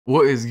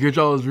What is good,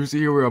 y'all? It's Rooster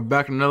here. We're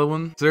back in another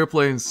one. Today we're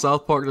playing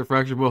South Park: The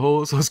Fractured But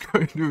Whole, so let's go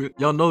and do it.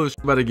 Y'all know this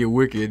about to get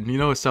wicked. You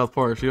know it's South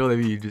Park, so you know they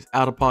be just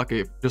out of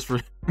pocket just for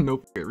no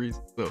fucking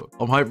reason. So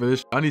I'm hyped for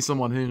this. I need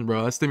some Unhinged,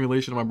 bro. That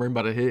stimulation of my brain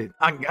about to hit.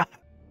 I got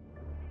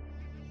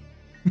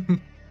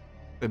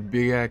a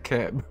big ass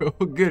cat, bro.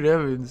 Good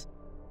heavens.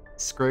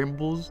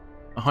 Scrambles.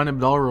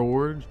 $100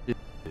 reward.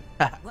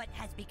 What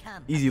has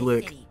become Easy of this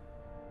lick. city?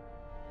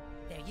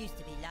 There used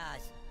to be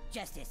laws,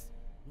 justice,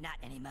 not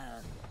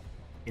anymore.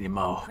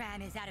 Anymore.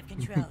 Crime is out of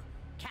control.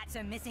 Cats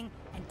are missing,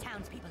 and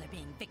townspeople are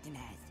being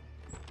victimized.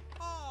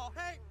 Oh,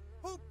 hey,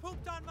 who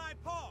pooped on my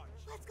porch?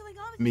 What's going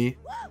on? Me.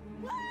 Whoa,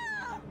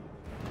 whoa!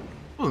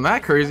 Wasn't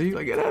that crazy?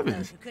 Like, good Those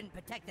heavens. who couldn't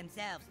protect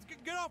themselves.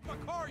 Get off my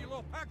car, you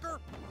little pecker!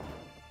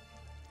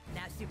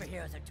 Now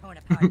superheroes are torn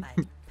apart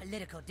by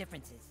political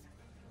differences.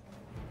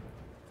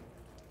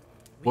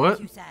 We What? are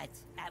two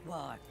sides at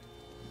war.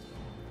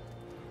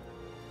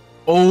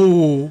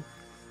 Oh.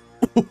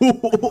 War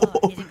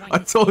isn't going I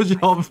to told save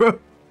y'all, our bro. city.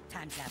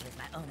 Time travel is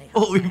my only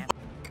hope. Holy now.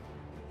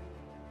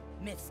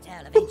 Myths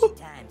tell of ancient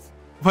times.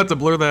 I'm about to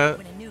blur that.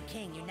 When a new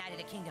king united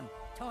a kingdom,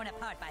 torn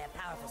apart by a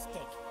powerful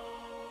stick.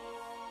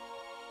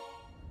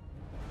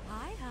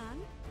 Hi, hon.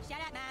 Shut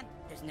up, Mom.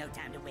 There's no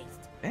time to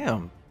waste.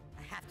 Damn.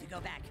 I have to go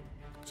back,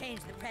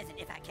 change the present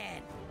if I can,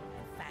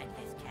 and find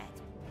his cat.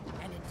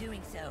 And in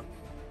doing so,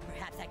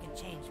 perhaps I can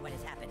change what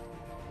has happened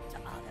to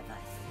all of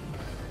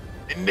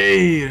us.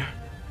 Indeed.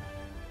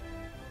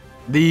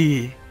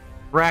 The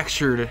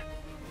fractured.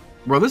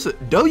 Bro, this is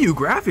W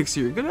graphics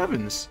here. Good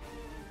heavens.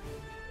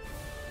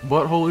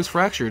 Butthole is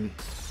fractured,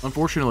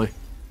 unfortunately.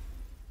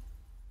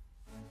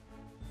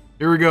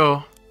 Here we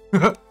go.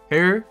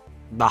 Hair,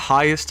 the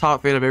highest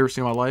top fade I've ever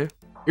seen in my life.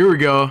 Here we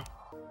go.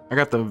 I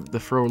got the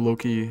fro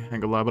low-key, ain't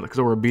gonna lie, but because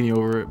I wear a beanie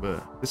over it,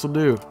 but this will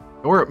do.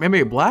 Or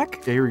maybe black?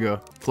 Yeah, here we go.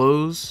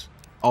 Clothes,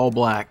 all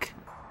black.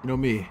 You know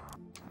me.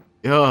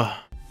 Yeah.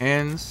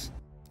 Hands,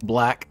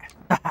 black.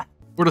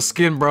 For the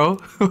skin, bro.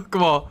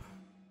 Come on.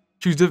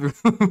 Choose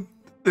different.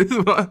 This is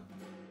what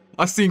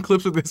I've seen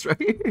clips of this right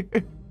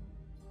here.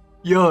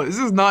 Yo, this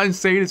is not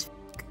insane as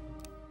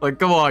like,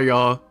 come on,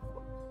 y'all.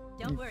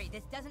 Don't worry,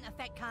 this doesn't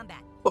affect combat.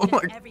 Oh Just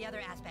my- every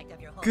other aspect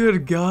of your whole.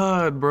 Good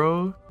God,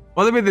 bro.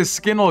 Why they made this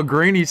skin all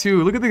grainy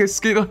too? Look at the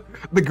skin,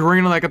 the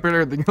grain on that compared to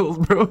everything else,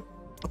 bro.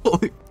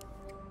 Holy.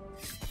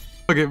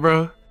 Okay,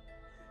 bro.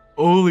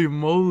 Holy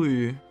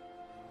moly.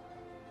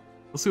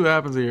 Let's see what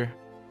happens here.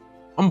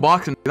 I'm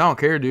boxing. I don't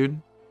care,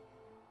 dude.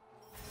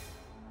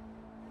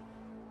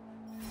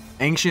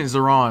 Ancient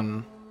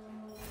Zeron.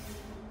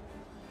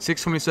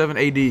 627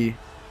 AD. The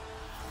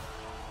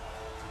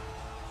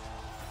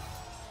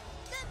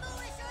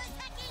Moorish are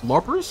attacking!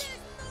 LARPers?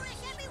 There's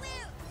Moorish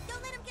everywhere!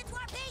 Don't let them get to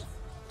our base!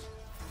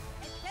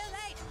 It's too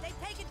late!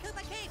 They've taken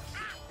Koopa Keep!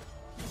 Ah!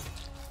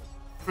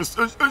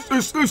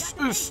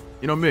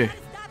 You know me.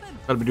 Stop him!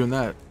 Gotta be doing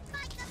that.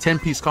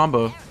 10-piece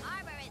combo. Their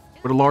armor is too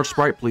With a large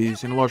strong. Sprite,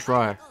 please, and a large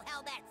fry. Oh,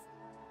 hellbats.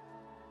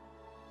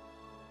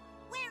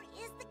 Where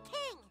is the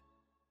king?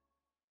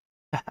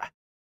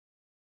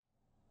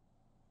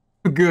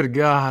 Good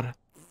God.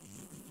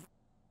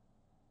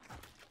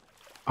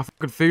 I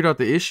fucking figured out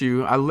the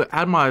issue. I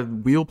had my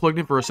wheel plugged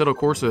in for Assetto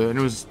Corsa, and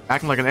it was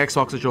acting like an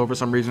Xbox controller for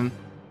some reason.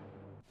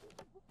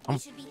 We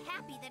should be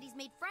happy that he's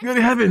made friends Good with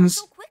us heavens.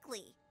 so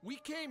quickly. We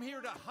came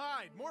here to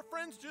hide. More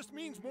friends just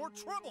means more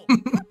trouble. You're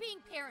being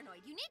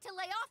paranoid. You need to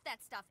lay off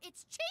that stuff.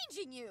 It's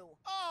changing you.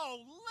 Oh,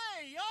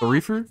 lay off! The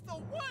reefer? It's the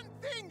one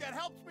thing that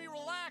helps me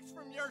relax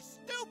from your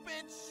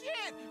stupid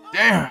shit. Oh,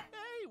 Damn. Hey,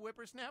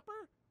 whippersnapper.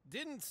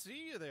 Didn't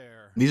see you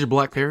there. These are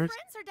black parrots?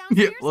 Friends are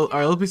Yeah, downstairs. well,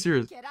 alright, let's be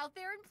serious. Get out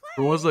there and play.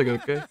 For one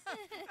second, okay?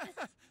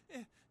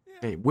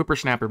 Hey,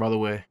 whippersnapper, by the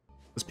way.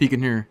 Let's peek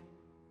in here.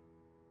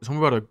 Is homie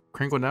about to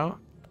crank one out?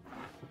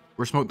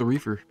 Or smoke the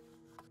reefer?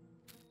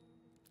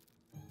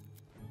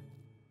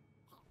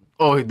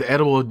 Oh, the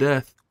edible of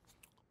death.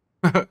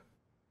 What's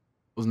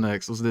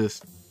next? What's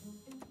this?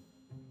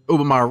 Oh,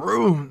 but my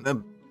room.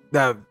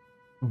 That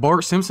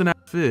Bart Simpson ass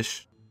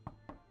fish.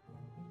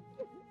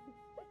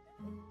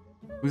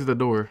 Who's at the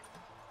door?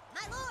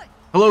 My lord!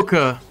 Hello,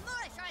 Ka. The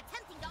Moorish are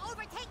attempting to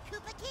overtake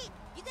Koopa Keep.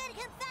 You gotta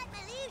come back, my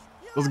liege.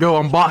 Let's go.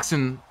 I'm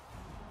boxing.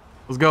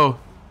 Let's go.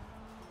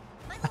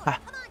 My lord, come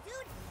on,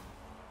 dude.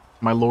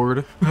 My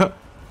lord.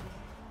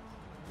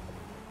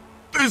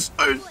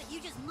 What, you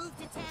just moved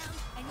to town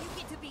and you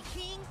get to be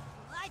king?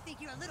 Well, I think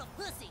you're a little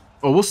pussy.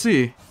 Oh, we'll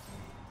see.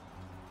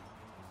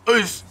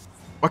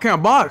 Why can't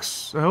I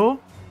box? The hell?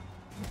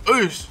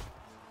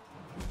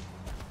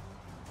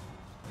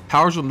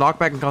 Powers will knock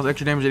back and cause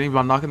extra damage to enemies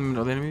by knocking them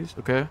into other enemies.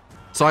 Okay.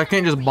 So I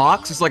can't just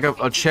box? It's like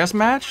a chess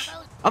match?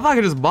 I thought I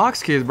could just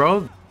box kids,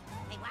 bro. Hey,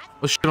 what?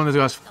 Let's shit on this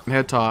guy's fucking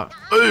head top.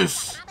 Combat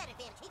advantage.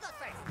 He goes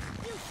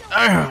first. You show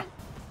Damn.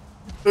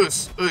 The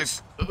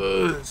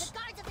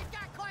guards of the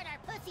Dark Court are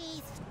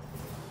pussies.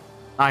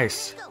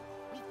 Nice. Let's go.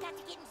 We've got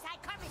to get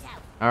inside Karma's house.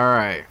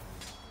 Alright.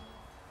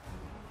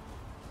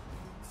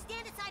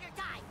 Stand aside or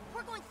die.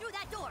 We're going through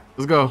that door.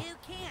 Let's go. You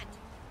can't.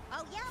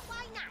 Oh, yeah?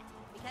 Why not?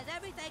 Because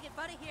everything in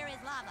front of here is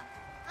lava.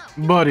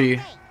 Oh, Buddy.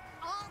 hey,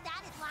 all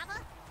that is lava?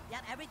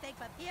 Yep, everything anything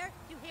from here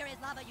to here is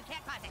lava. You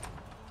can't cross it.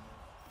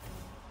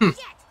 Shit!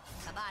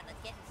 Come on,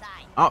 let's get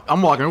inside.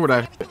 I'm walking over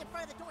that. Everything in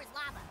front of the door is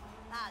lava.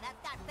 Oh,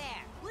 that's not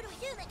fair. What do we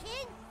do, the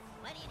king?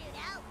 What do you do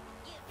now?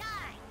 You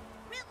die.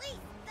 Release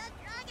the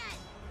dragon.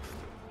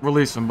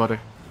 Release somebody.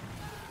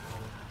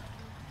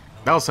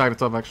 That was sagging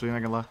stuff, actually.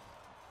 Not gonna lie.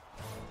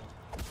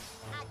 A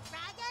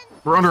dragon?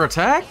 We're under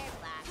attack?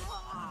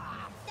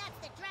 That's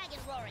the dragon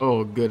roaring.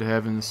 Oh, good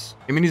heavens.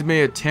 Enemies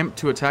may attempt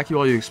to attack you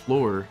while you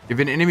explore. If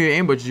an enemy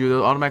ambushes you,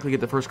 they'll automatically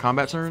get the first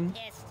combat turn.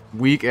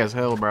 Weak as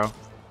hell, bro.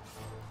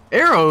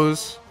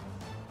 Arrows?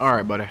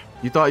 Alright, buddy.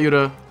 You thought you'd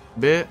have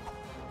bit?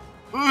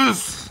 Oh,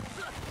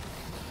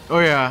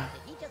 yeah.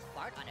 Did he just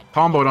fart on a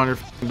Comboed on your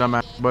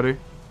dumbass, buddy.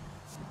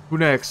 Who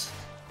next?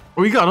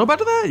 Oh, you got up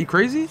after that? You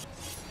crazy?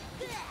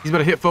 He's about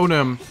to hit phone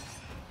him.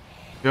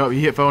 Yup,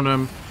 he hit phone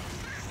him.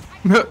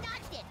 dodged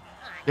it?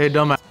 Hey,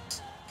 dumbass.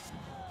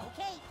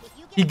 Okay, if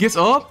you get He gets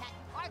up?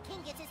 our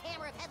king gets his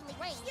hammer of heavenly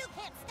rain. You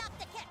can't stop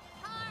the kick.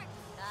 Hard.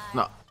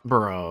 No,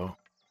 bro.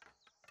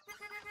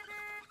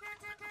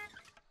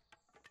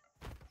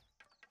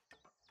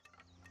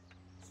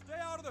 Stay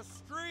out of the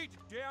street,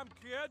 damn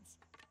kids.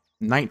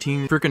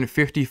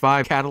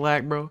 1955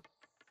 Cadillac, bro.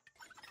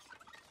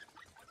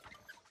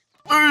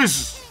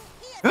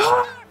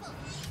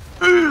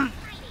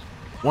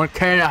 One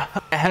K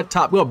head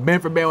top. We'll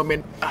bend for bend with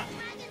me.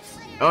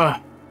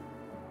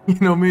 You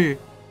know me.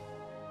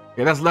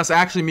 Yeah, that's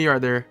actually me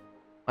right there.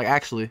 Like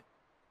actually.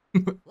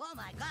 Oh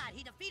my god,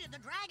 he defeated the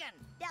dragon.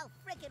 No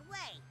freaking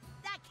way.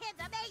 That kid's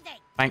amazing.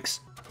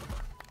 Thanks.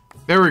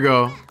 There we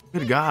go.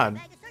 Good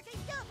God.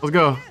 Let's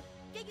go.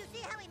 Did you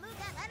see how he moved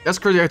that letter? That's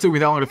crazy. It took me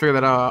that long to figure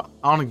that out.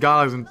 I don't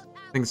God, I was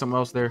thinking something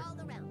else there. All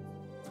the realms.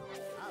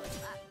 Oh,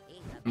 fuck, he's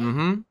amazing.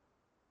 Mm-hmm.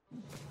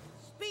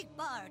 Speak,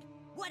 Bard.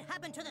 What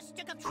happened to the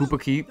stick of Koopa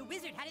truth? Keep. The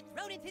wizard had it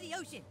thrown into the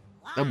ocean.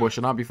 That boy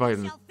should not be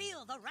fighting. Shall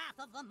feel the wrath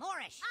of the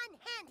Moorish.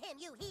 Unhand him,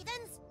 you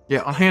heathens.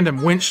 Yeah, I'll hand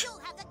him winch. You'll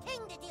have the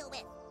king to deal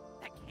with.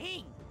 The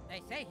king?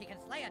 They say he can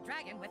slay a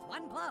dragon with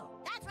one blow.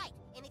 That's right.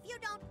 And if you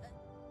don't...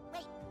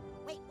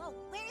 wait, whoa,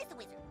 where is the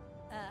wizard?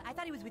 I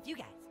thought he was with you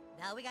guys.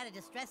 Now we got a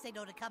distress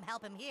signal to come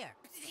help him here.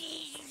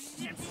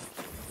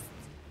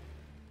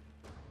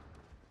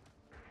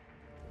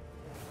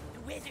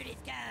 The wizard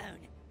is gone.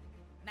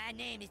 My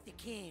name is the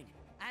Coon.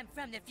 I'm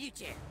from the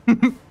future.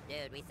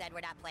 Dude, we said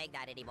we're not playing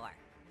that anymore.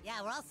 Yeah,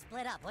 we're all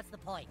split up. What's the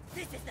point?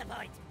 This is the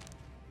point.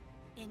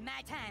 In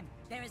my time,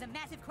 there is a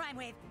massive crime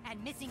wave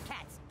and missing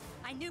cats.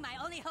 I knew my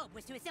only hope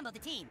was to assemble the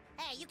team.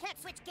 Hey, you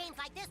can't switch games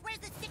like this. Where's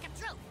the stick of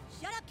truth?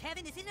 Shut up,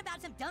 Kevin. This isn't about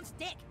some dumb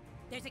stick.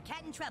 There's a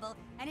cat in trouble,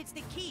 and it's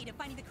the key to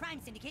finding the crime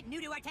syndicate new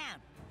to our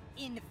town.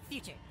 In the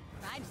future.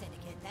 Crime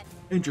syndicate?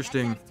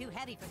 Interesting. That sounds too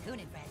heavy for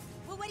Coon and friends.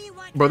 Well, what do you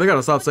want? Bro, they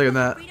gotta stop saying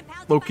that. Freedom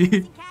Pals to Low-key. find the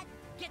missing cat,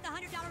 get the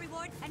 $100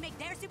 reward, and make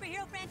their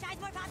superhero franchise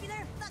more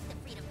popular? Fuck the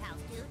Freedom Pals,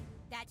 dude.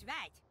 That's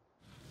right.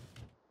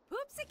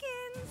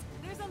 Poopsikins!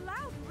 There's a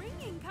loud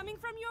ringing coming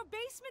from your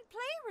basement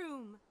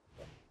playroom.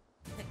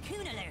 The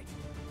Coon alert.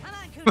 Come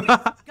on, Coon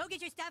friends. Go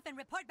get your stuff and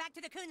report back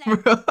to the Coon lab.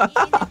 In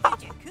the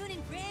future, Coon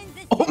and friends,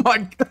 this Oh my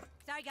God.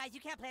 Sorry guys, you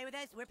can't play with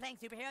us. We're playing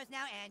superheroes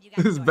now, and you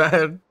guys. This is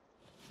bad.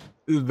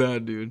 This is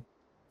bad, dude.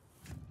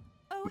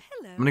 Oh,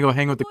 hello. I'm gonna go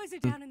hang with the boys are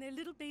down in their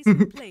little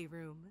basement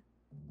playroom.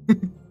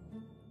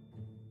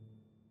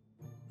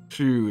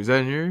 Shoe. Is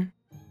that in here?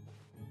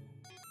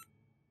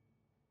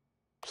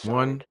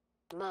 One.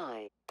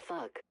 My,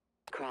 fuck,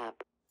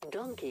 crap,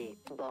 donkey,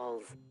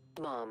 balls,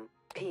 mom,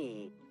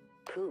 pee,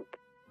 poop,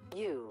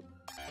 you.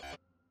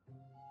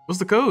 What's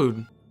the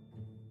code?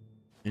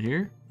 In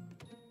here?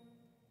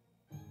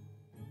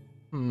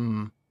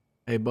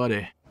 Hey,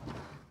 buddy.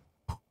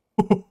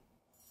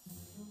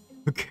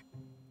 Okay.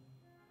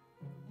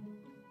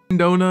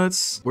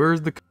 Donuts.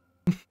 Where's the...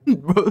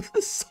 Bro, this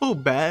is so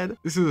bad.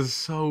 This is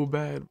so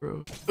bad,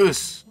 bro.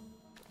 Us.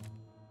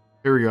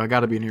 Here we go. I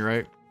gotta be in here,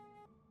 right?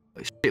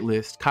 Like, shit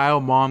list.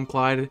 Kyle, Mom,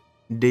 Clyde,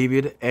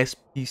 David,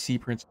 SPC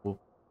Principal.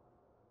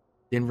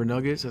 Denver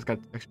Nuggets. That's got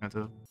extra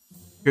to.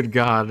 Good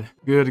God.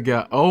 Good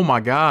God. Oh my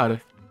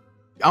God.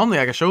 I don't think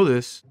I can show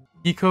this.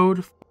 E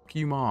code. Fuck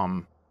you,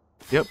 Mom.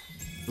 Yep.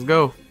 Let's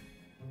go.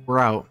 We're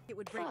out. It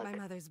would break my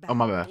mother's back. Oh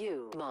my bad.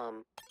 You,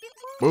 mom.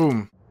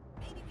 Boom.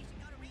 Maybe we should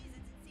go to Raisins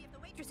and see if the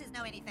waitresses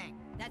know anything.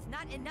 That's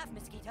not enough,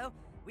 Mosquito.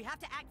 We have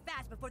to act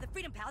fast before the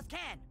Freedom Pals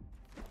can.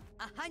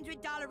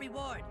 $100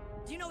 reward.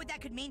 Do you know what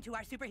that could mean to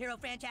our superhero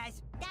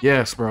franchise?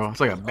 Yes, bro. It's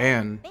like a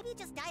band Maybe he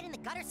just died in the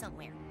gutter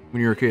somewhere.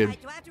 when you were a kid.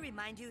 Do I have to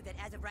remind you that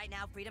as of right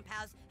now, Freedom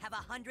Pals have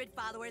 100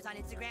 followers on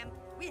Instagram?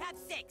 We have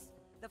 6.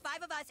 The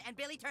 5 of us and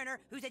Billy Turner,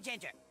 who's a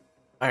ginger.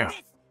 Damn.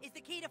 This is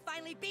the key to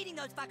finally beating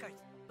those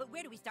fuckers. But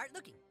where do we start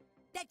looking?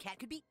 That cat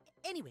could be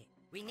anywhere.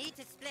 We need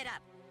to split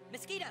up.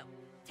 Mosquito,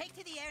 take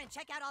to the air and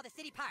check out all the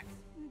city parks.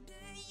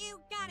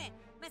 You got it.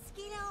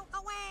 Mosquito,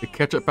 away. The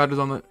ketchup patterns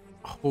on the...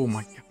 Oh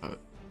my God.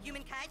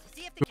 Humankind,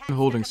 see if the cat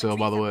Holding stuck up a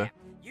cell, by tree the way. somewhere.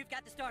 You've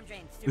got the storm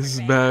drain. This is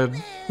Super bad.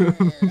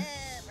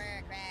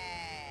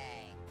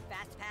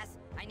 Fast Pass,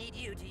 I need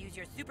you to use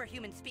your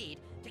superhuman speed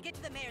to get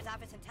to the mayor's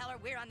office and tell her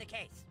we're on the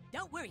case.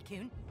 Don't worry,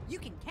 Coon. You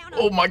can count on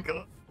Oh my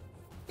God.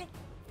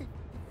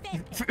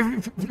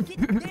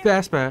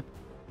 Fast pass.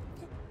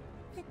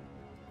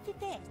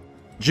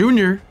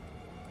 Junior.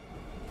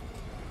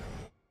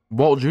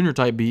 Walt Junior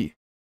type beat.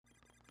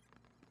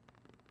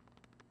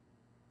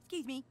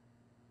 Excuse me.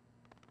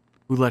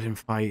 Who let him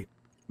fight?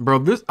 Bro,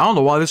 this, I don't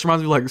know why this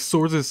reminds me of like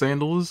Swords and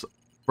Sandals.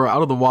 Bro, I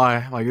don't know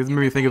why. Like, this made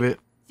me think of it.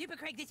 Super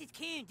Craig, this is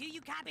Coon. Do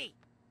you copy?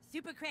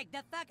 Super Craig,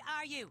 the fuck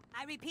are you?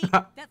 I repeat, the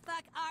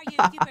fuck are you,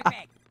 Super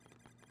Craig?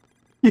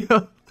 Yeah.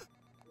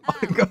 Oh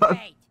my God.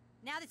 Great.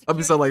 Now the I'm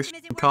just security like system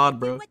isn't COD, working.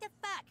 bro. Dude, what the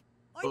fuck?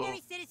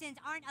 Ordinary citizens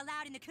aren't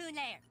allowed in the Coon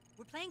lair.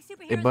 We're playing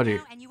superheroes Hey, buddy.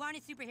 now, and you aren't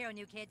a superhero,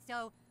 new kid,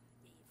 so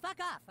fuck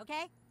off,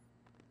 okay?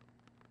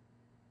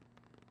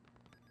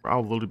 Bro,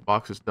 I'll literally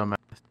box this dumbass.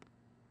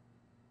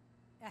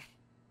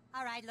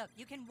 All right, look,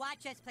 you can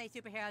watch us play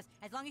superheroes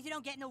as long as you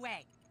don't get in the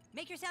way.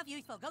 Make yourself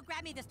useful. Go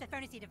grab me the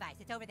Steffernacy device.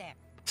 It's over there.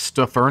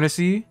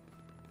 Steffernacy?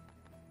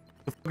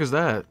 The fuck is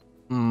that?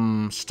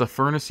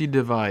 Steffernacy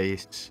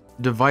device.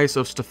 Device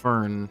of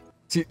Steffern.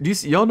 See, do you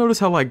see, y'all notice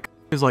how like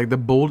is like the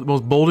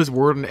most boldest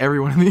word in every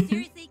one of these?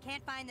 Seriously,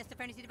 can't find the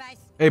Steffernacy device?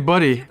 Hey,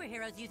 buddy.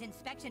 Superheroes use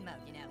inspection mode,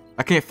 you know.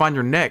 I can't find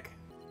your neck.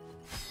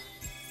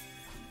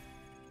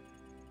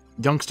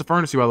 Young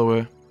Steffernacy, by the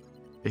way.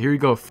 Here you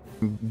go,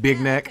 big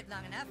Well, neck. that took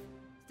long enough.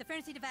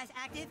 Steffernacy device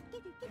active.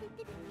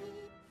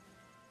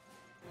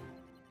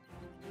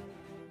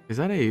 Is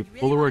that a You really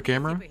Polaroid wanna be a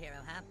camera?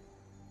 superhero, huh?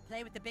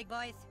 Play with the big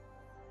boys?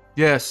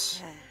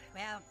 Yes.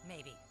 Well,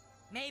 maybe.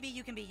 Maybe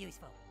you can be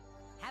useful.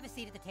 Have a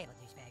seat at the table,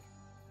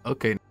 douchebag.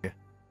 Okay.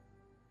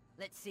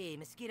 Let's see.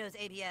 Mosquitoes,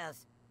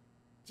 ABLs.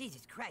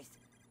 Jesus Christ.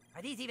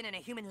 Are these even in a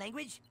human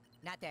language?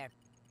 Not there.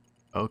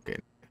 Okay.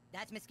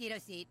 That's mosquito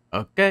seat.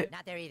 Okay.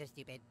 Not there either,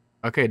 stupid.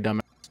 Okay,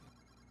 dumbass.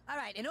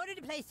 Alright, in order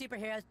to play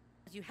superheroes,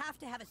 you have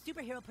to have a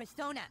superhero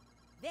persona.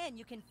 Then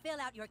you can fill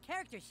out your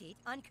character sheet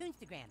on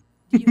Coonstagram.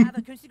 Do you have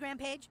a Coonstagram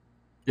page?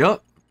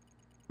 Yup.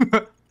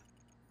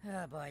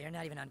 Oh boy, you're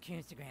not even on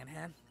Coonstagram,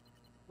 huh?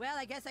 Well,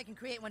 I guess I can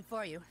create one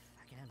for you.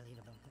 Fucking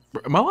unbelievable.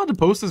 Bro, am I allowed to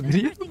post this The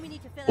video? first thing we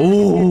need to fill out on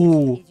your character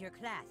Oh. sheet is your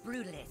class,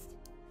 Brutalist.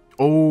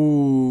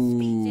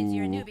 Since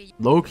you're a Oh. newbie.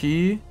 Low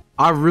key.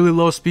 I really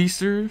love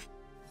speedsters,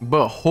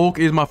 but Hulk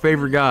is my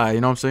favorite guy.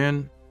 You know what I'm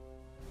saying?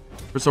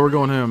 So we're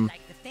going him.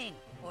 Like the Thing,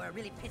 or a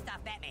really pissed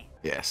off Batman.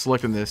 Yeah,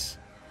 selecting this.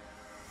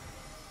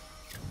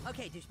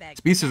 Okay, douchebag.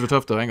 Speedsters Now, are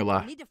tough though. I ain't gonna you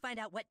lie. need to find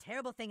out what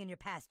terrible thing in your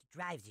past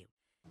drives you.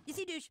 You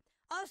see, douche,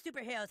 all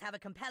superheroes have a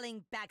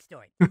compelling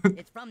backstory.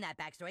 It's from that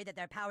backstory that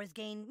their powers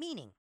gain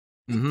meaning.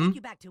 Let's take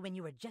you back to when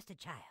you were just a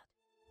child.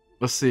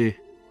 Let's see.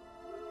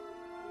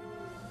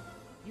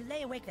 You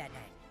lay awake that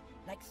night,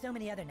 like so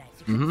many other nights.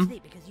 You couldn't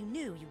sleep because you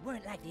knew you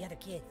weren't like the other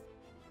kids.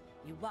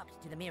 You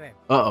walked to the mirror.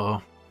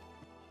 Uh-oh.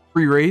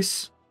 Free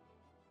race.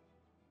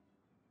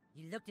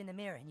 You looked in the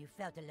mirror and you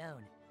felt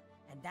alone.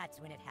 And that's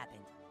when it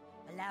happened.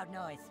 A loud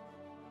noise.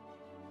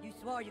 You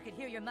swore you could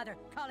hear your mother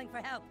calling for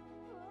help.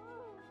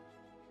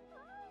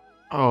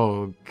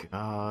 Oh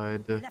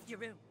God. You left your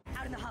room,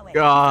 out in the hallway.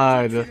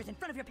 God. You found two intruders in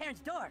front of your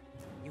parents' door.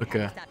 You Okay.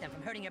 had to stop them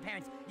from hurting your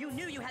parents. You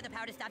knew you had the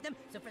power to stop them,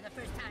 so for the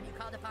first time you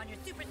called upon your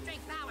super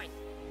strength powers.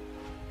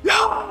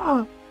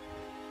 Yeah.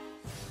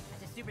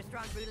 As a super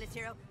strong brutalist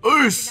hero, Oos. you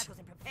grabbed your knuckles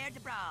and prepared to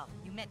brawl.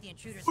 You met the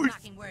intruders'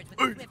 mocking words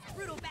with a swift,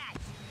 brutal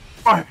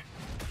bash.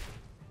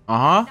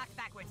 Uh-huh. Knocked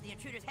backwards, the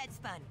intruder's head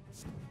spun.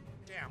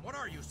 Damn, what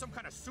are you, some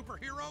kind of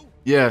superhero?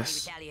 He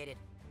Yes. retaliated.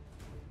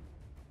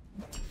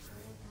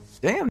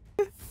 Damn.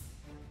 You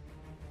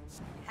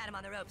had him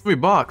on the ropes. Free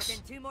box. Then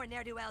two more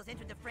ne'er-do-wells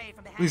entered the fray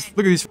from behind.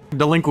 Look at these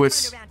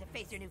delinquents. Turned around to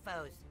face your new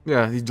foes.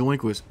 Yeah, these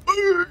delinquents.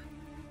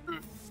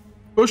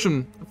 Push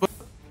him.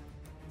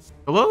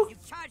 Hello? You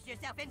charged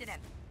yourself into them.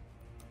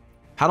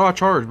 How do I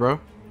charge, bro?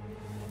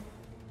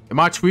 Am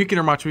I tweaking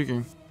or am I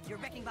tweaking? Your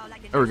wrecking ball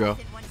like a There we go.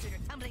 sent one shooter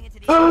tumbling into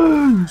the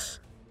air.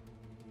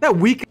 That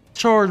weak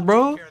charge,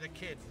 bro. Care of the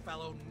kids,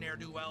 fellow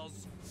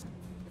ne'er-do-wells.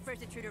 The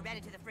first intruder ran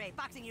into the fray,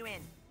 boxing you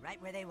in, right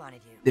where they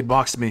wanted you. They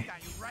boxed me.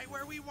 Got you right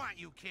where we want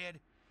you, kid.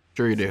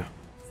 Sure you do.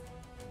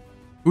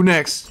 Who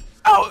next?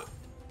 Oh!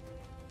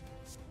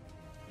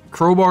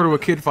 Crowbar to a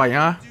kid fight,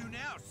 huh? Do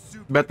now,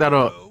 super Bet that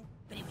up. hero.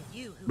 But it was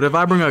you who But if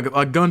I bring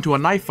a gun to a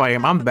knife fight,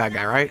 I'm the bad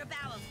guy, right? your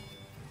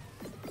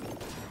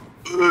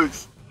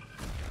bowels.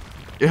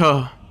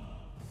 Yeah.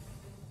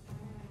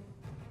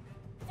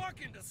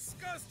 Fucking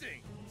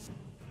disgusting.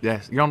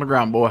 Yes, get on the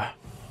ground, boy.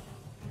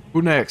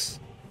 Who next?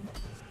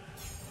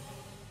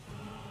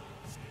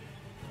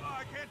 Oh,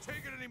 I can't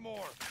take it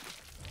anymore.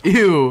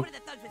 Ew. One of the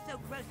thugs was so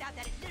grossed out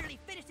that it literally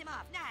finished him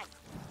off. Nice.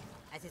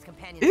 As his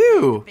companion,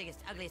 Ew. the biggest,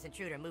 ugliest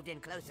intruder moved in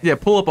closer. Yeah,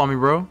 pull up on me,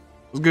 bro.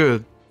 What's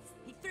good?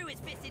 He threw his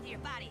fist into your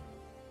body,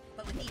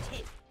 but with each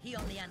hit, he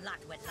only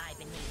unlocked what lied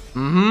beneath.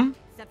 Mm-hmm.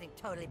 Something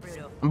totally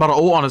brutal. I'm about to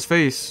ult on his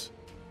face.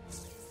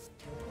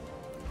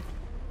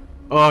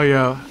 Oh,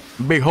 yeah.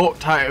 Big Hulk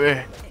type,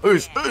 eh?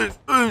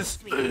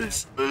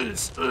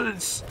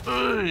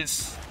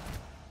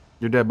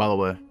 You're dead, by the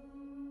way.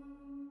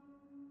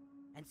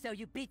 And so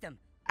you beat them.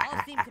 All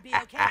seemed to be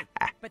okay,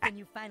 but then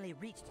you finally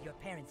reached your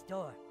parents'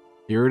 door.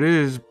 Here it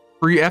is.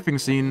 Pre-effing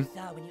scene.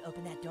 Saw when you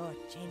opened that door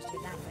changed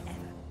your life forever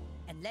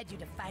and led you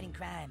to fighting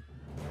crime.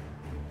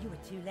 You were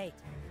too late.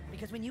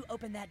 Because when you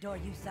opened that door,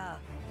 you saw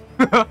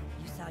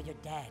your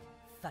dad.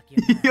 Fuck your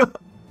mom. Yeah.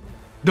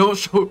 Don't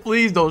show it,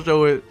 please don't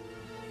show it.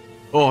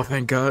 Oh,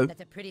 thank God.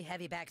 That's a pretty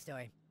heavy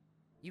backstory.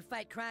 You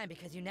fight crime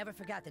because you never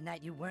forgot the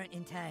night you weren't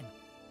in time.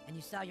 And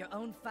you saw your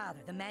own father,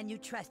 the man you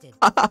trusted.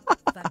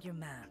 Fuck your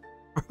mom.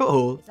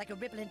 Bro. It's like a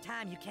ripple in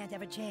time you can't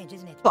ever change,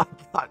 isn't it?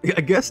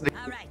 I guess.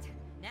 Alright,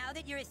 now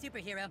that you're a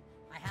superhero,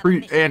 I have a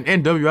mission.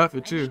 And W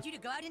outfit I too. need you to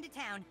go out into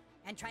town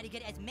and try to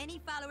get as many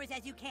followers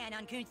as you can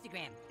on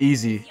Coonstagram.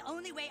 Easy. It's the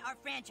only way our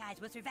franchise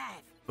will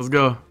survive. Let's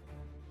go.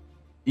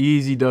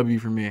 Easy W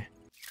for me.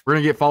 We're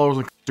gonna get followers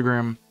on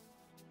Instagram.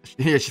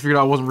 Yeah, she figured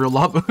out it wasn't real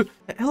lava.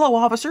 Hello,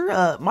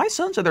 officer. My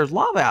son said there's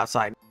lava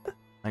outside.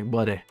 Like,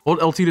 buddy.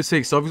 Hold LT to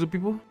take selfies with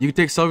people. You can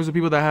take selfies with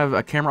people that have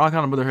a camera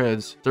icon above their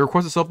heads. To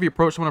request a selfie,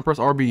 approach someone and press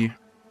RB.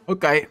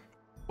 Okay.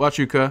 Watch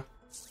you, cuh.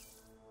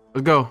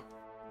 Let's go.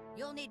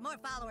 You'll need more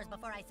followers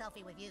before I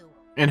selfie with you.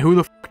 And who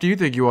the f do you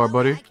think you are,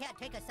 buddy? I can't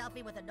take a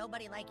selfie with a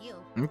nobody like you.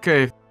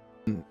 Okay.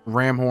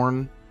 Ram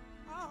horn.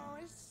 Oh,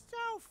 a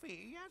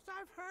selfie. Yes,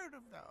 I've heard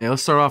of those. Yeah,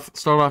 let's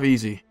start off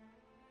easy.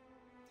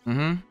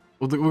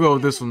 We'll go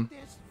with this one.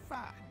 This fun.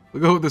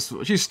 We'll go with this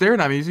one. She's staring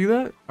at me. You see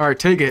that? All right,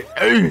 take it.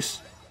 Ace.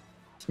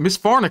 Miss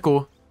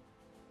Farnacle.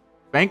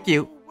 Thank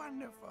you. Oh,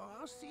 wonderful.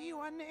 I'll see you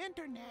on the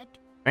internet.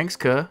 Thanks,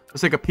 cuh.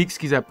 Let's take a peek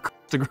skis at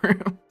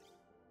Instagram.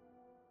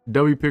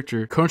 W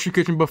picture. Country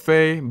kitchen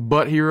buffet.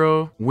 Butt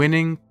hero.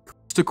 Winning.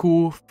 Costa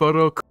cool.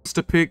 Photo.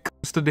 Costa pic.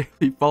 Costa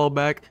daily. Follow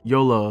back.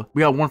 YOLO.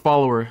 We got one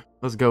follower.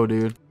 Let's go,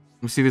 dude.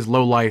 Let me see this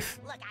low life.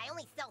 Look, I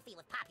only selfie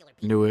with popular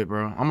people. Do it,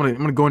 bro. I'm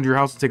gonna go into your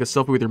house and take a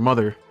selfie with your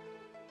mother.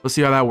 Let's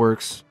see how that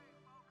works.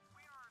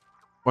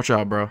 Watch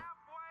out, bro.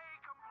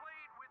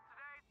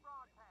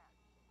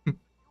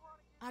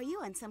 Are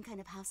you on some kind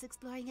of house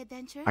exploring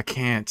adventure? I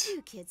can't.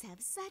 You kids have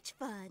such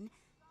fun.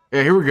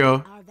 Yeah, here we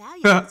go. Our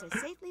valuables are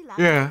safely locked.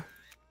 Yeah.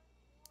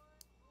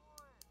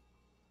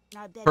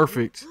 Now, Betty-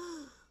 Perfect.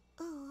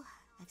 Oh,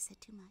 I've said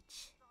too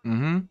much.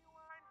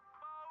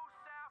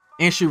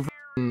 And she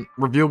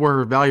revealed where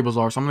her valuables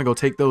are, so I'm gonna go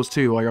take those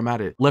too while I'm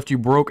at it. Left you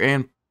broke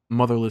and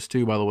motherless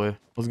too, by the way.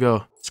 Let's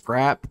go.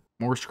 Scrap.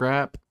 More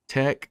scrap.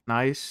 Tech.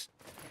 Nice.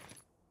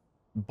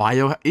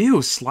 Bio.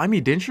 Ew,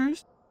 slimy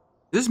dentures?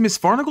 This is Miss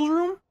Farnacle's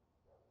room?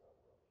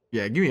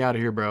 Yeah, get me out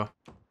of here, bro.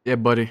 Yeah,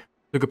 buddy.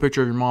 Took a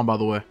picture of your mom, by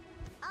the way.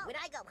 Oh, when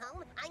I go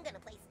home, I'm gonna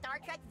play Star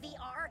Trek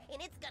VR, and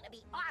it's gonna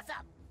be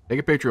awesome. Take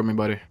a picture of me,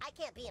 buddy. I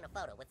can't be in a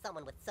photo with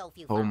someone with so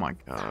few Oh followers. my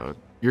god.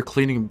 You're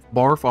cleaning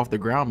barf off the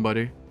ground,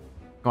 buddy.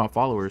 Come on,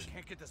 followers.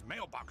 Can't get this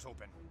mailbox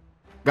open.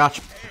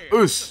 Gotcha. Hey,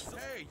 Oos.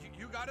 hey,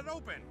 you got it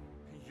open.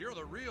 You're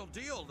the real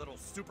deal, little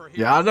superhero.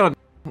 Yeah, I know.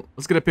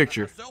 Let's get a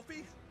picture. A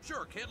selfie?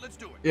 Sure, kid, let's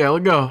do it. Yeah,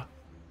 let's go.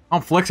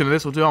 I'm flexing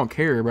this one too. I don't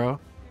care, bro.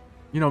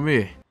 You know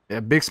me. Yeah,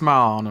 big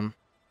smile on him.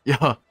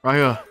 Yeah, right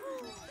here.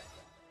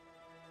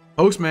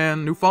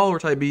 Postman, new follower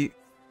type beat.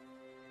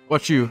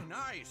 What you?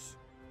 Nice.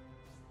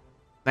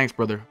 Thanks,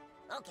 brother.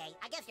 Okay,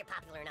 I guess you're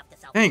popular enough to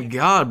selfie. Thank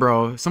God,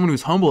 bro. Someone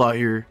who's humble out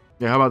here.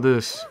 Yeah, how about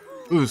this?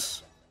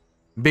 Oos.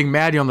 Big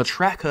Maddie on the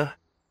track, huh?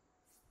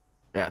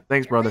 Yeah,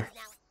 thanks, brother.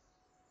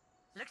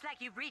 Looks like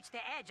you've reached the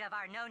edge of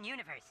our known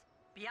universe.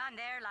 Beyond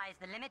there lies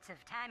the limits of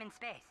time and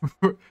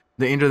space.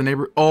 The end of the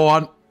neighbor.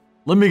 Oh,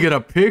 let me get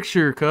a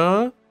picture,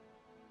 cuh.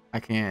 I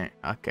can't.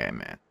 Okay,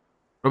 man.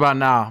 What about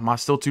now? Am I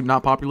still too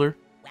not popular?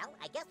 Well,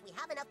 I guess we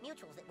have enough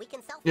mutuals that we can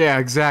selfie. Yeah,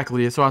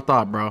 exactly. That's what I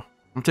thought, bro.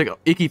 I'm taking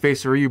icky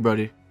face for you,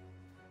 buddy.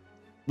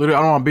 Literally,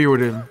 I don't want to be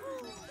with him.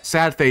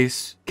 Sad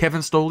face.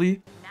 Kevin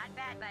Stoley. Not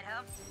bad,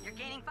 butthole. You're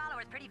gaining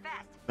followers pretty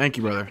fast. Thank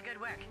you, brother. Keep up the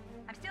good work.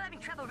 I'm still having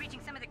trouble reaching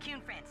some of the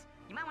Coon friends.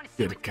 You might want to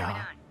see Good what's going God.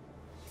 on.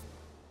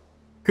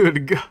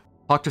 Good God.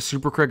 Talk to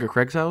Super Craig at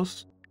Craig's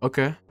house?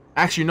 Okay.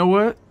 Actually, you know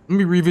what? Let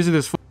me revisit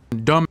this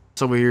dumb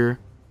ass over here.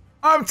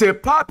 I'm too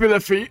popular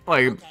feet.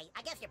 Like, Okay,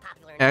 I guess you're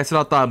popular yeah, that's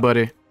what I thought,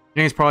 buddy. Your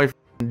name's probably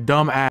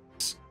dumb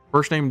ass.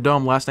 First name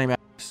dumb, last name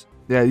ass.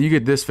 Yeah, you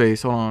get this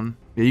face. Hold on.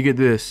 Yeah, you get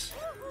this.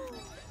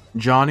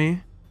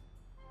 Johnny.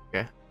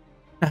 Okay.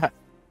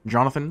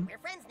 Jonathan. We're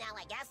friends now,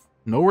 I guess.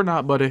 No, we're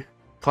not, buddy.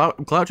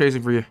 Cloud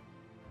chasing for you.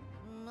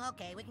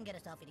 Okay, we can get a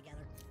selfie together.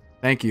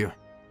 Thank you.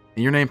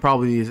 And your name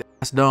probably is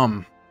ass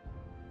dumb.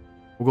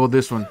 We'll go with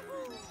this one.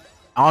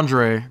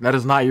 Andre. That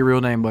is not your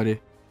real name, buddy.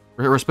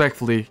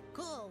 Respectfully.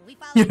 Cool, we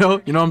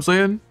followed You know what I'm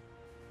saying?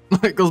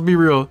 Like, let's be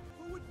real.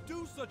 Who would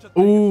do such a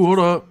thing? Ooh, It's hold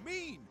so up.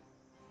 Mean.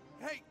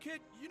 Hey,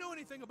 kid, you know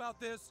anything about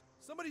this?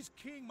 Somebody's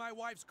keying my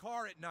wife's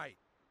car at night.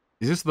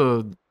 Is this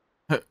the...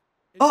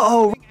 It's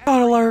Uh-oh, happening red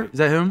every alert. year. Is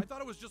that him? I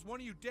thought it was just one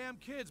of you damn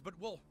kids, but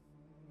well,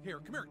 here,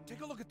 come here,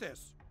 take a look at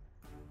this.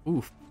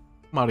 Oof.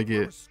 I'm about to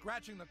Whoever's get...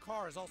 scratching the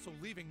car is also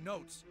leaving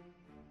notes.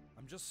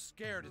 I'm just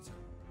scared it's a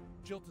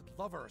jilted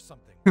lover or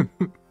something.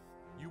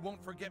 You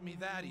won't forget me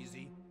that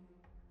easy.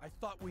 I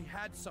thought we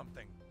had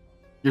something.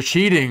 You're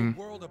cheating.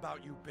 World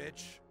about you,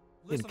 bitch.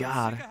 Listen,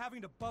 God. I'm sick of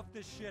having to buff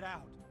this shit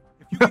out.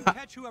 If you can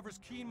catch whoever's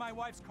keying my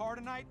wife's car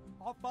tonight,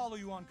 I'll follow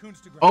you on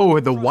Coonstagram. Oh,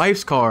 the Trust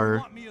wife's me, car. You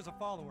want me as a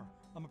follower.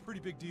 I'm a pretty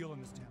big deal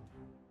in this town.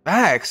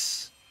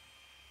 Facts.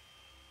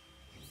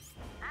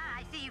 Ah,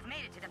 I see you've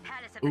made it to the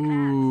Palace of the Clouds.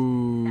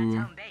 Ooh.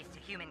 That's home base to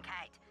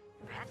humankind.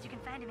 Perhaps you can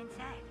find him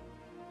inside.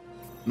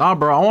 Nah,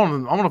 bro. I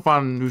want to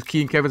find who's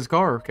keying Kevin's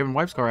car. Kevin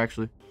Wife's car,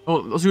 actually. Oh,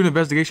 let's do an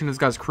investigation in this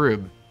guy's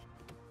crib.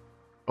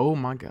 Oh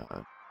my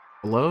god.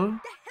 Hello? The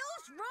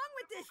hell's wrong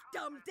with this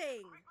dumb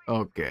thing?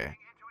 Okay.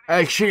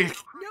 Hey, shit.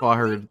 Oh, I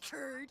heard.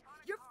 Turd.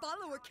 Your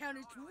follower count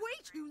is way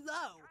too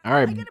low. All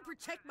right, I gotta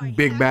protect my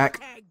big back.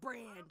 hashtag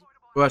brand.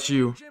 What about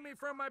you? Jimmy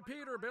from my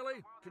Peter, Billy.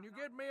 Can you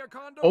get me a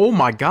condom? Oh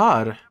my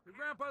god. Your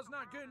grandpa's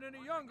not getting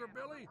any younger,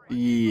 Billy.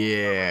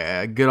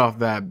 Yeah, get off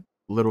that,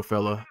 little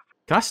fella.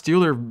 Can I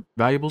steal their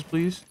valuables,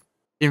 please?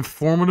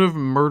 Informative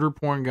murder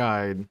porn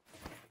guide.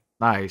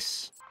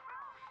 Nice.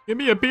 Give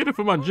me a Peter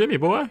for my Jimmy,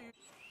 boy.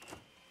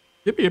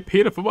 Give me a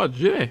Peter for my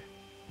Jimmy.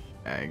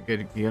 Hey,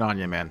 get on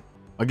you, man.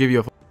 I'll give you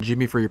a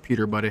Jimmy for your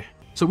Peter, buddy.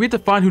 So we have to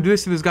find who did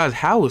this to this guy's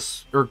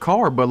house or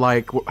car, but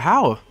like,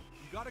 how? You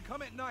gotta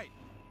come at night.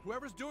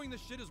 Whoever's doing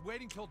this shit is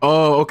waiting till.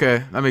 Oh,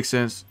 okay. That makes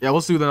sense. Yeah,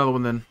 let's do another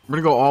one then. We're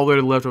gonna go all the way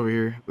to the left over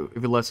here,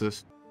 if it lets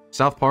us.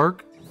 South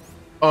Park?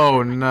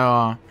 Oh,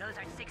 no. Those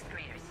are sixth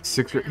graders.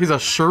 Sixth grade. He's a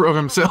shirt of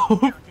himself. To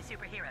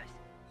superheroes.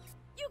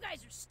 You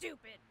guys are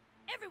stupid.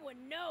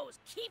 Everyone knows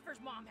Kiefer's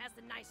mom has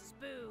the nicest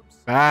boobs.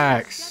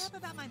 Facts. Shut up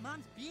about my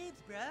mom's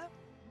boobs, bro.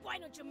 Why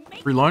don't you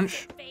make Free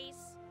lunch? face?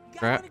 You guys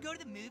Crap. want to go to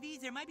the movies?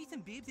 There might be some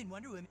boobs in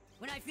Wonder Woman.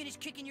 When I finish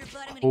kicking your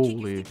butt, I'm gonna kick your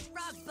Holy. stupid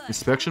frog butt.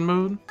 Inspection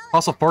mode?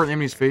 Toss a fart in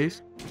Emily's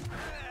face.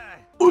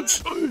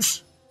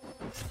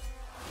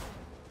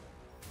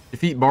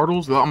 Defeat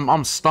Bartles?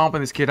 I'm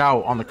stomping this kid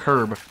out on the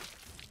curb.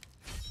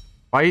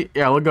 Fight?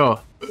 Yeah, let's go.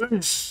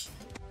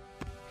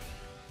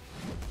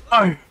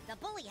 Aye. The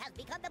bully has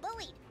become the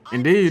bullied.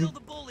 Indeed. Still the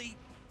bully.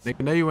 Nigga,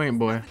 no you ain't,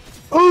 boy.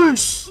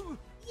 Ush!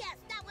 Yes,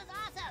 that was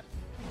awesome.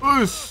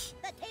 Ush!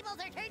 The tables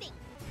are turning.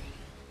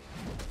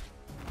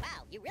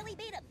 Wow, you really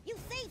beat him. You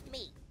saved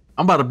me.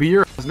 I'm about to beat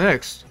your ass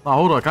next. Oh,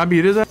 hold on. Can I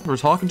beat his ass for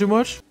talking too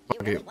much? You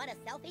Okay. really want a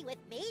selfie with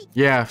me?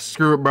 Yeah,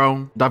 screw it,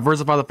 bro.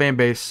 Diversify the fan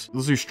base.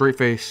 Let's do straight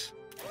face.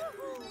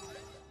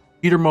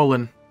 Peter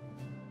Mullen.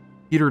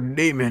 Peter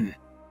Damon.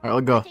 Alright,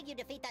 let's go. Watching you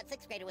defeat that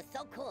sixth grader was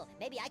so cool.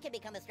 Maybe I can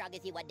become as strong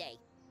as you one day.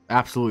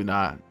 Absolutely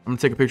not. I'm gonna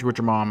take a picture with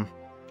your mom.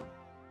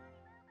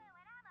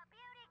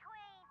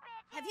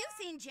 Have you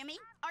seen Jimmy?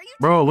 Are you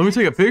Bro, let me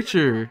take a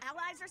picture.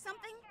 allies or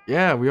something?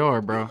 Yeah, we are,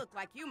 You bro. look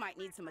like you might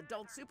need some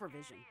adult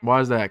supervision. Why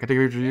is that? Can I take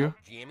a picture of you?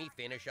 Jimmy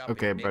finish up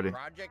Okay, his big buddy.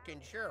 project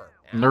and sure.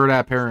 Nerd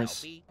at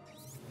parents. Selfie.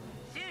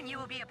 Soon you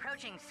will be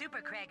approaching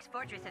Super Craig's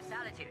Fortress of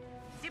Solitude.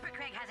 Super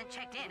Craig hasn't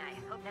checked in. I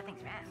hope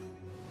nothing's wrong.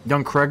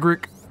 Young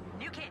Craigrick.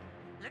 New kid,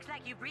 looks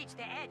like you've reached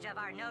the edge of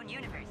our known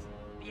universe.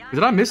 Beyond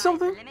Did I miss lies the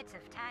something? limits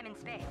of time and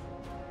space.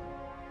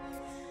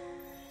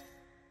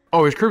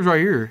 Oh, his crib's right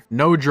here.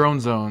 No drone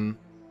zone.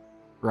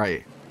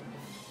 Right.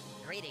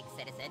 Greetings,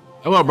 citizen.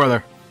 Hello,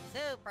 brother.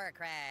 Super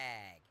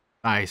Craig.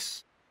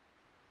 Nice.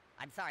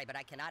 I'm sorry, but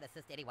I cannot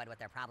assist anyone with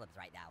their problems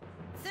right now.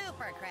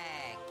 Super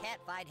Craig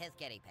can't find his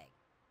guinea pig.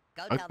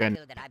 Go tell Okay. the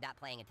dude that I'm not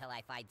playing until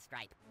I find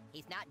Stripe.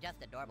 He's not just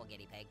a normal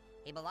guinea pig.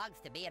 He belongs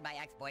to me and my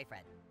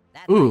ex-boyfriend.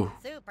 That's Ooh. right,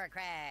 Super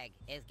Craig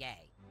is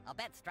gay. I'll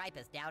bet Stripe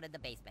is down in the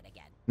basement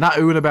again. Not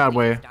ooh in a bad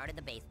way. Start in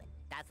the basement.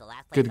 That's the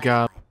last place Good I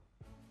God. saw him.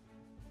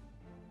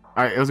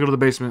 Alright, let's go to the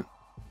basement.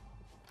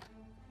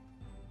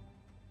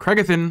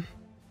 Craigathan.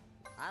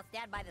 I'll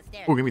stand by the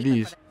stairs. Oh, give me Keep it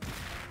these. for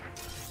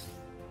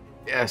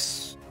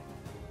Yes.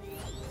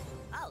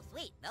 Oh,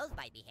 sweet. Those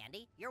might be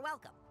handy. You're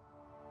welcome.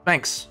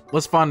 Thanks.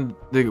 Let's find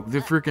the Look,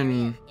 there he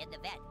freaking... is, in the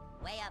vent,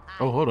 way up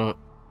high. Oh, hold up.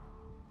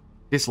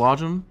 Dislodge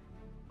him?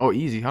 Oh,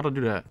 easy. How to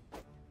do that?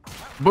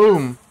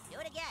 Boom. Do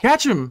it again.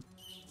 Catch him.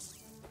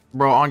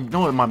 Bro,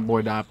 don't let my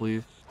boy die,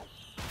 please.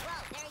 Whoa,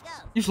 there he goes.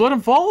 You just let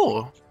him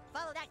fall.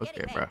 Follow that guinea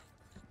Okay, pig. bro.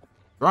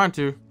 Trying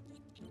to.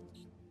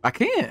 I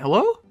can't.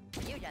 Hello?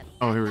 You just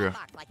Oh, here we that go.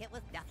 box like it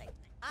was nothing.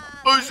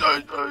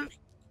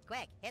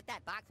 Quick, hit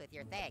that box with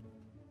your thing.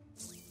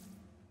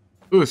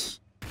 Us.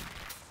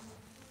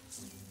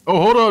 Oh,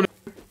 hold on.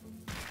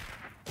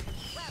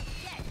 Well,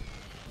 shit.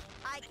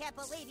 I can't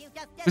believe you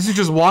just did This is that.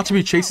 just watching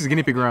me chase his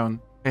guinea pig around.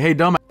 Hey,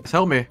 dumbass,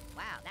 help me.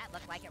 Wow, that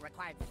looked like it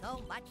required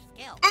so much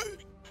skill.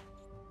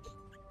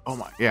 Oh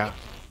my, yeah.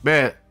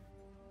 Bet.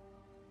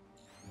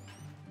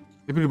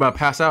 These people about to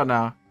pass out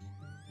now.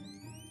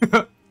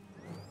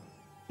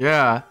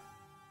 Yeah.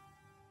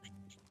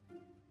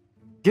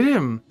 Get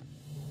him.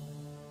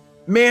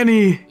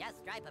 Manny. Yes,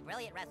 Stripe, a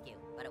brilliant rescue.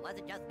 But it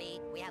wasn't just me.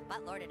 We have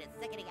Buttlord and his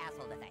sickening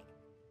asshole to thank.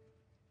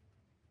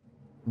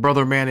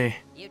 Brother Manny.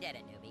 You did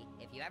it, newbie.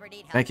 If you ever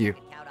need help, Thank you.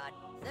 can count on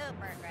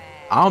Super Craig.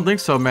 I don't think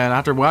so, man.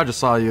 After what I just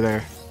saw you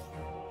there.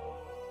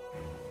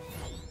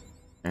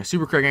 And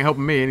Super Craig ain't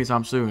helping me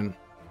anytime soon.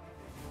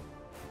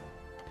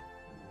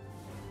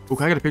 Oh,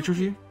 can I get a picture of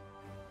you?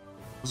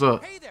 What's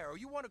up? Hey there, are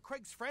you one of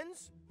Craig's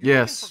friends?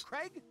 Yes. Looking for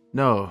Craig?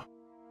 No.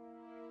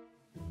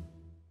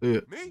 Yeah.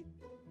 Me?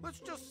 Let's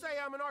just say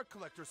I'm an art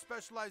collector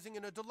specializing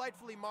in a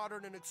delightfully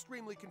modern and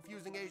extremely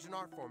confusing Asian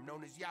art form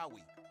known as yaoi.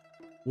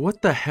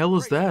 What the hell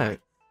is Crazy, that? right?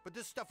 But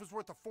this stuff is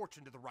worth a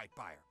fortune to the right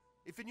buyer.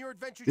 If in your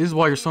adventures This is you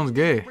why your find son's any,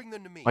 gay. bring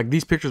them to me. Like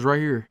these pictures right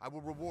here. I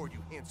will reward you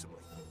handsomely.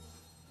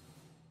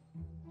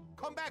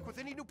 come back with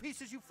any new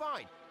pieces you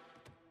find.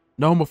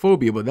 No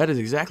homophobia, but that is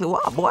exactly why,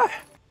 boy.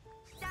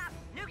 Stop!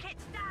 New kid,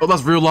 stop! Oh,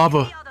 that's real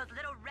lava. See all those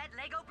little red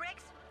Lego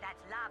bricks? That's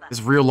lava.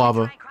 It's real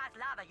lava. Try and cross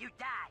lava, you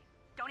die.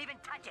 Don't even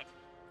touch it.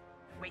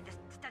 Wait, this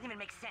doesn't even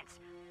make sense.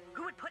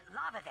 Who would put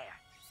lava there?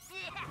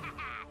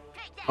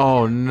 Take that,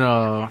 Oh you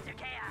no. Mr.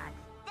 Chaos.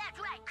 That's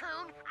right,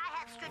 Coon. I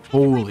have strategic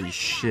Holy weapons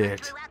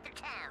shit. throughout the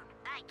town.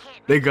 I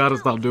can't They make gotta a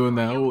stop movie doing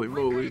for that. you. Holy We're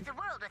good moly. as the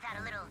world without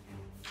a little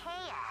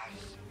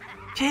chaos.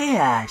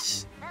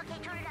 Chaos. Okay,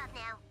 turn it off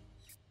now.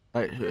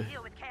 Right. We'll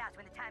deal with chaos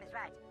when the time is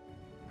right.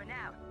 For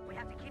now, we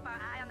have to keep our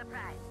eye on the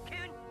prize.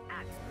 Coon,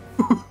 out.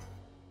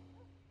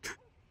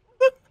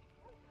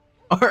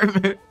 Alright,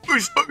 man.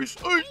 This one I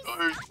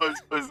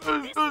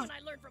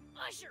learned from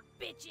Usher,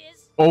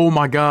 bitches. Oh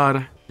my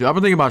god. Dude, I've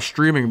been thinking about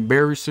streaming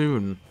very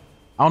soon.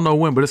 I don't know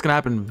when, but it's gonna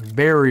happen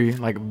very,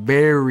 like,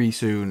 very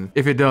soon.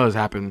 If it does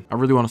happen. I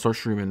really want to start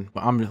streaming,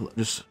 but I'm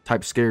just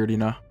type scared, you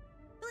know?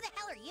 Who the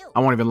hell are you? I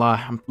won't even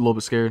lie. I'm a little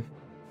bit scared.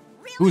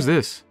 Really? Who's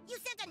this? You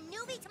sent a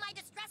newbie to my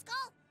distress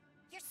call?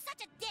 You're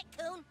such a dick,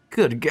 Coon.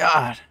 Good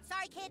god.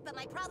 Sorry, kid, but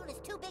my problem is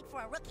too big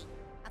for a rookie.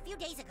 A few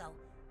days ago,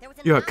 there was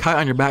an You got a kite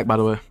on your back, by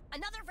the way.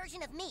 Another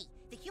version of me,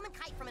 the human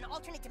kite from an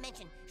alternate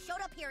dimension,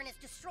 showed up here and is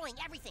destroying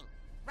everything.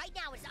 Right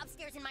now, it's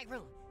upstairs in my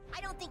room. I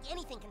don't think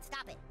anything can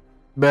stop it.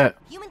 Bet.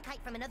 Human kite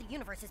from another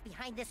universe is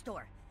behind this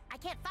door. I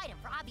can't fight him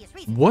for obvious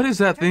reasons. What is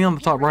that thing on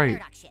the top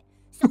right?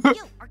 So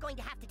you are going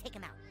to have to take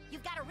him out.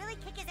 You've got to really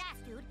kick his ass,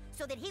 dude,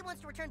 so that he wants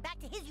to return back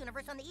to his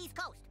universe on the East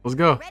Coast. Let's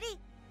go. Ready?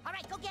 All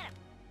right, go get him.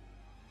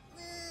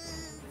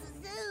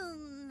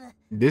 Zoom.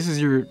 This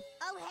is your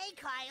Oh, hey,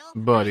 Kyle.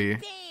 buddy. I'm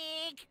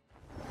big.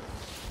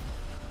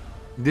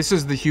 This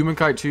is the human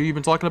kite too you've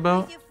been talking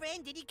about? Your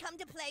friend, did he come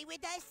to play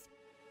with us?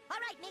 All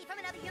right, me from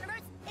another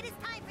universe. It is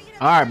time for you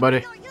to All right, buddy.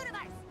 your universe.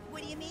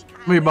 What do you mean, Kyle?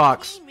 Let me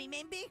box.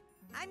 Remember?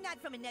 I'm not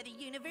from another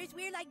universe.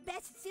 We're like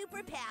best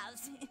super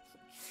pals.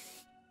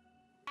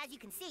 As you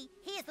can see,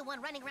 he is the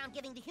one running around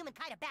giving the human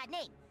kite a bad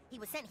name. He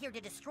was sent here to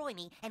destroy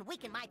me and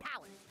weaken my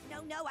powers.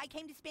 No, I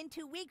came to spend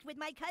 2 weeks with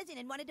my cousin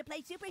and wanted to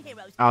play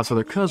superheroes. Oh, so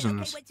they're And he said,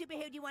 cousins. Okay, what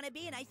superhero do you want to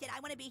be? And I said, I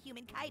want to be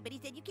human kite. But he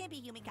said, you can't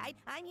be human kite.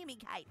 I'm human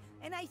kite.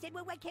 And I said,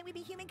 well, why can't we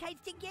be human kites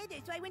together?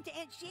 So I went to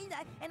Aunt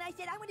Sheila and I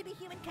said, I want to be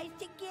human kites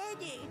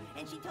together.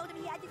 And she told him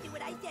he had to do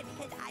what I said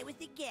because I was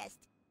the guest.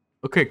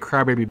 Okay,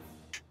 crybaby.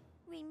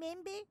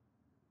 Remember?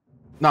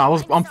 Nah,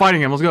 I'm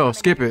fighting him. Let's go.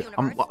 Skip it.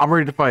 I'm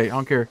ready to fight. I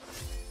don't care.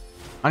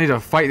 I need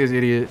to fight this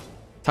idiot.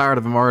 Tired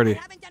of him already. We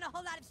haven't done a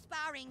whole lot of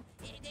sparring.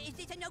 Is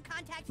this a no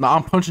contact? Nah,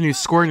 I'm punching you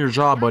square in your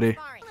jaw, buddy.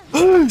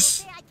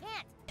 Yes!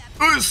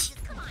 Yes!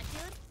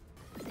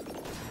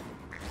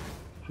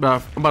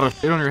 I'm about to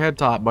hit on your head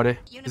top, buddy.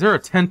 Is there a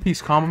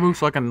 10-piece combo move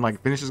so I can, like,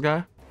 finish this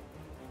guy?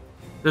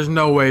 There's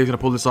no way he's gonna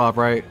pull this off,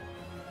 right?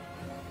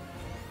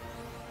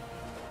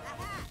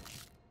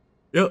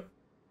 Yep.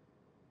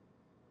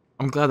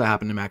 I'm glad that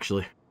happened to him,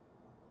 actually.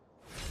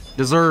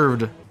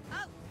 Deserved. Oh,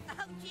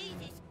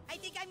 Jesus. I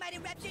think I might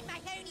have ruptured my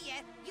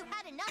hernia. You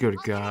had enough. Good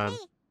already? God.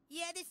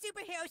 Yeah, the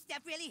superhero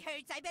stuff really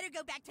hurts. I better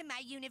go back to my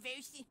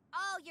universe.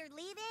 Oh, you're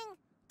leaving?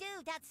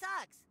 Dude, that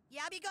sucks.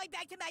 Yeah, I'll be going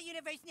back to my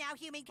universe now,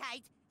 human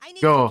kite. I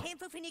need Go. some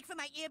camphorphenic for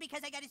my ear because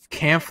I got a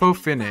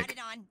Camphorphenic.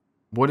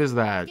 What is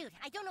that? Dude,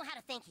 I don't know how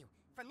to thank you.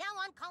 From now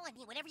on, call on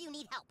me whenever you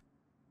need help.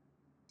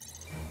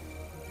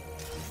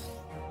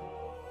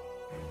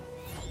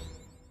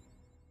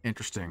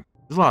 Interesting.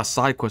 There's a lot of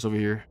side quests over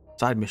here.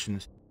 Side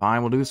missions.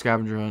 Fine, we'll do the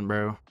scavenger hunt,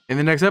 bro. In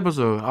the next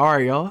episode.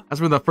 Alright, y'all. That's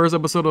been the first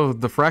episode of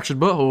The Fractured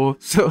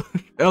Butthole. So,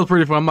 that was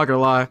pretty fun, I'm not gonna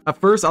lie. At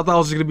first, I thought it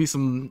was just gonna be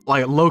some,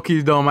 like,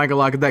 low-key dumb, I'm not gonna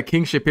lie, because that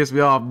king shit pissed me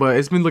off. But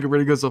it's been looking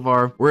really good so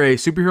far. We're a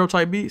superhero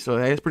type beat, so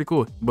hey, it's pretty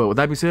cool. But with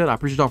that being said, I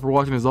appreciate y'all for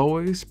watching as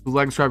always. Please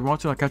like and subscribe if you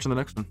want to. I'll catch you in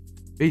the next one.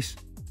 Peace.